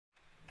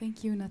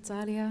Thank you,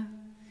 Natalia.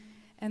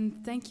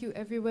 And thank you,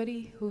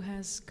 everybody who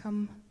has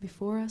come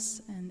before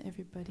us and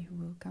everybody who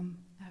will come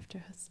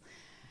after us.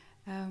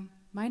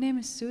 My name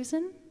is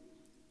Susan.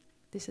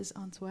 This is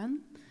Antoine.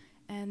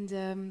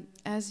 And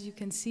as you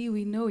can see,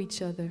 we know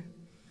each other.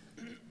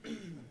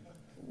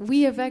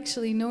 We have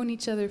actually known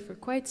each other for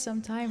quite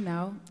some time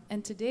now.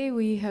 And today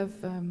we have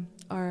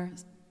our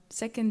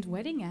second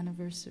wedding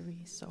anniversary.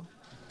 So,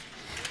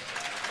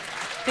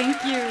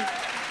 thank you.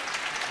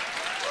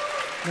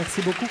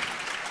 Merci beaucoup.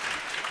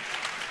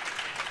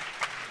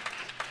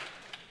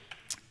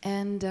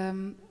 And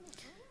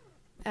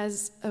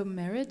as a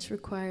marriage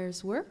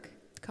requires work,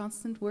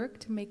 constant work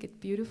to make it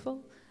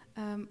beautiful,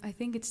 I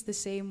think it's the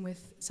same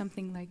with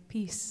something like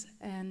peace.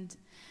 And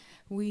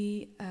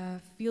we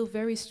feel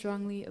very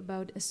strongly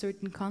about a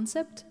certain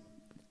concept,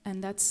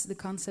 and that's the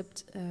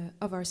concept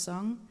of our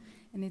song,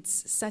 and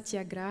it's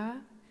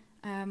Satyagraha.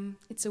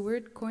 It's a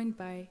word coined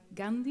by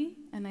Gandhi,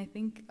 and I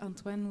think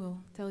Antoine will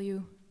tell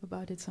you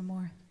about it some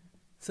more.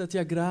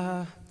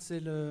 Satyagraha, c'est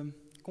le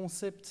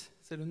concept,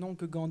 c'est le nom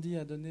que Gandhi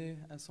a donné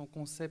à son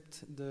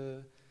concept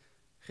de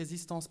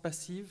résistance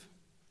passive.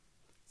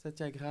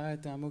 Satyagraha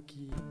était un mot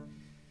qui,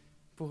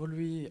 pour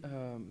lui,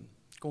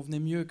 convenait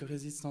mieux que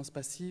résistance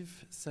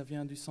passive. Ça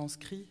vient du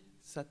sanskrit,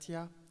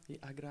 satya et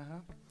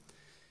agraha,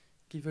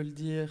 qui veulent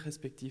dire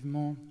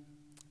respectivement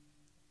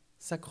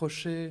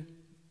s'accrocher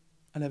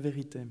à la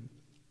vérité.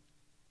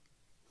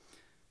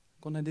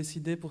 On a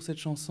décidé pour cette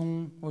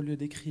chanson, au lieu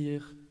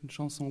d'écrire une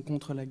chanson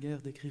contre la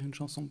guerre, d'écrire une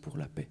chanson pour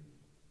la paix.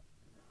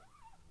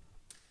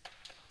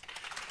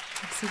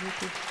 Merci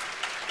beaucoup.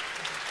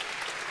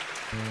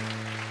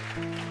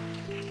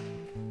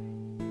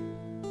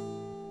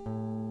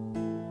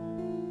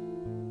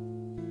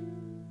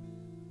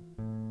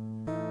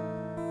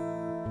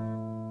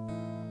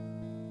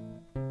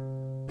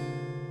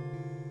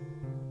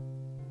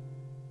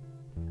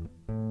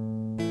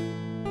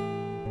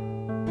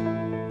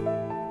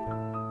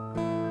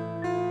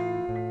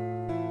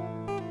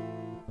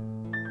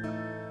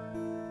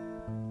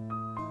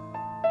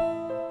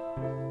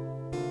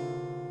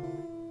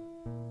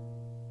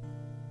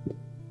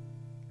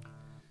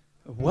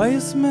 A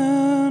wise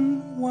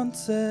man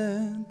once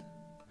said,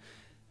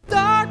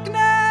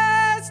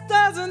 darkness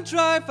doesn't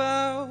drive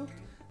out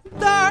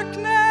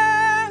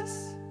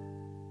darkness,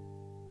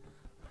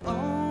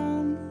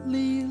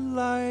 only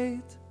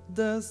light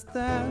does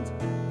that.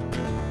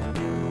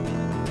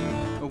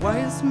 A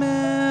wise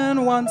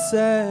man once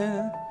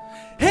said,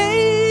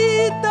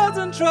 hate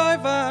doesn't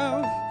drive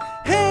out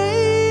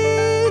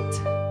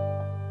hate,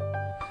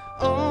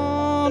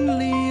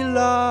 only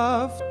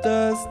love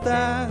does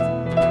that.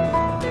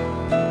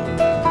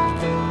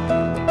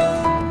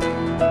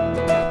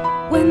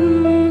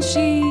 When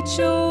she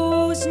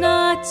chose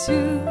not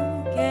to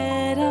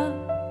get up,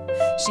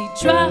 she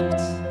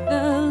dropped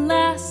the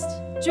last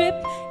drip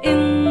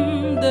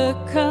in the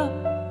cup,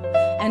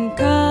 and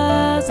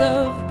 'cause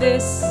of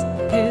this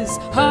his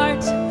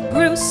heart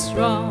grew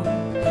strong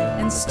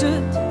and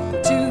stood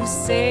to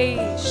say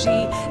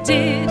she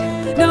did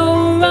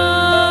no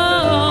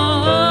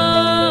wrong.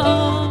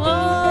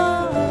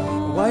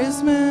 A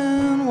wise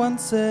man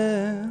once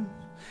said,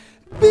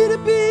 be the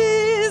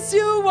peace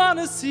you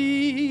wanna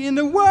see in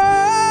the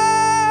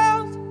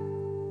world,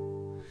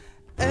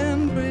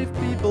 and brave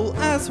people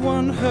as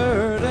one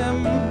heard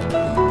him.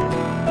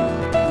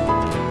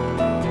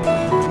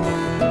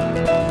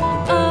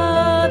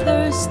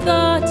 Others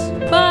thought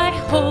by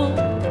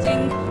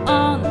holding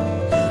on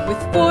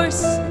with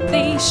force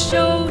they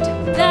showed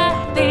that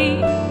they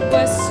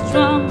were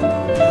strong,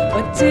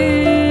 but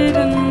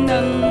didn't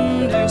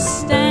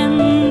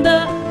understand the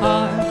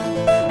heart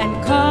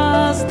and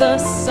caused the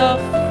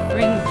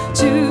suffering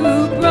to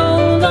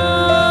grow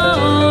long.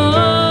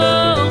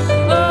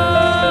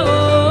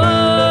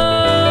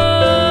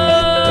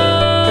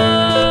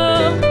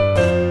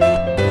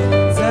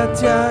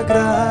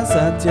 Satyagraha,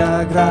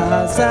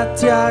 Satyagraha,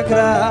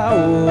 Satyagraha,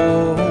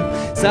 oh.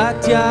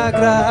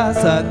 Satyagraha,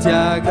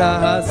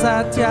 Satyagraha,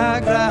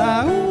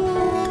 Satyagraha, oh.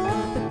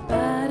 The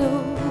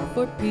battle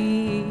for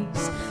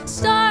peace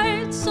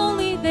starts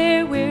only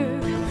there where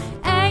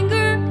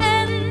anger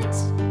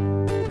ends.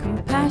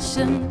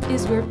 Compassion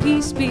is where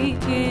peace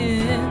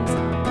begins.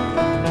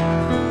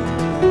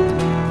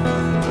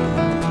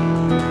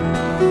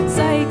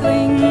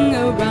 Cycling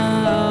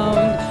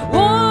around,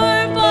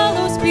 war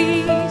follows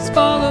peace,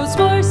 follows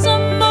for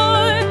some more.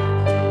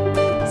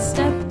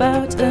 Step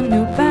out, a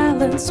new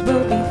balance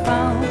will be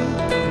found.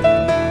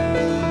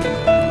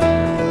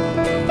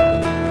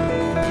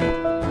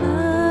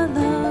 La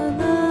la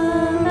la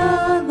la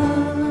la la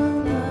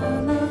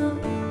la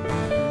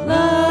la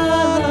la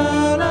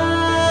la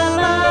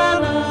la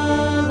la.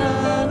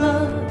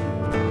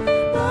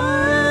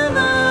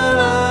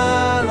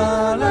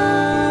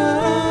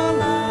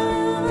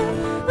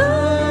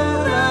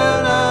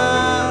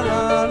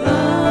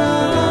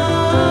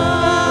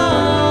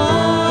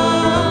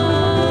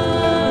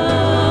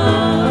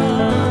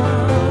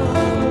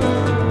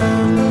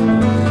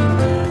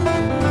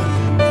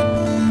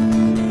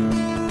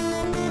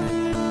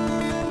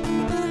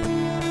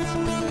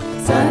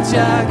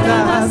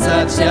 Satyagraha,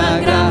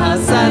 Satyagraha,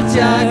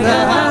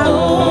 Satyagraha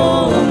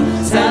Om.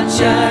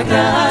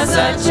 Satyagraha,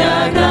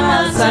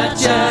 Satyagraha,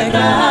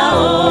 Satyagraha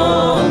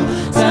Om.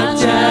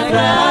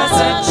 Satyagraha,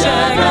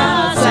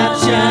 Satyagraha,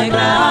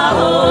 Satyagraha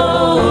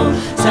Om.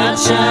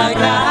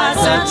 Satyagraha,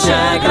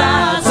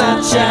 Satyagraha,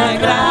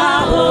 Satyagraha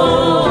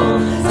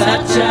Om.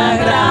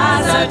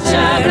 Satyagraha,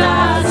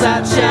 Satyagraha,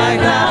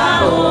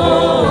 Satyagraha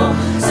Om.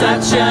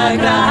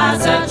 Satyagraha,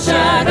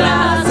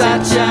 Satyagraha,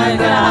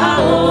 Satyagraha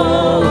Om.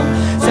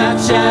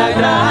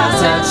 Satyagraha,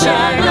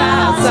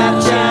 Satyagraha,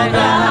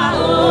 Satyagraha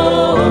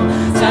Om.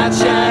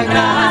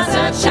 Satyagraha,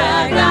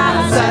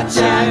 Satyagraha,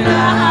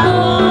 Satyagraha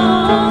Om.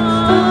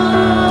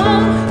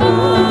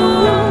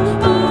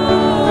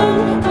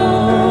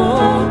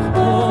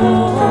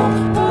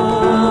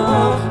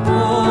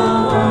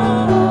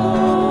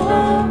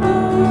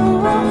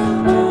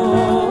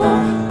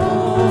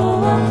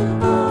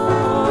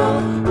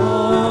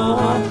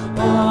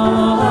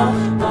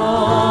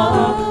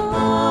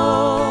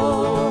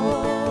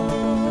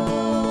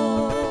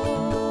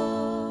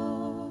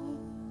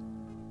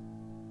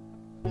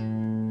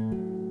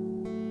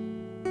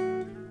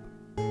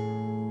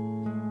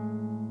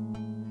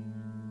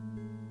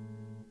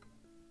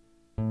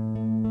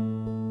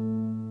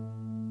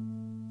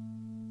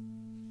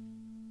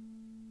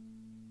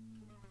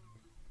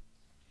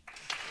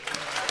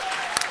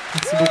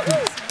 Merci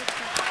beaucoup.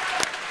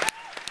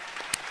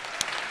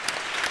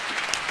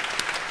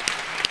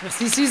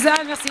 Merci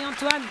Suzanne, merci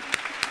Antoine.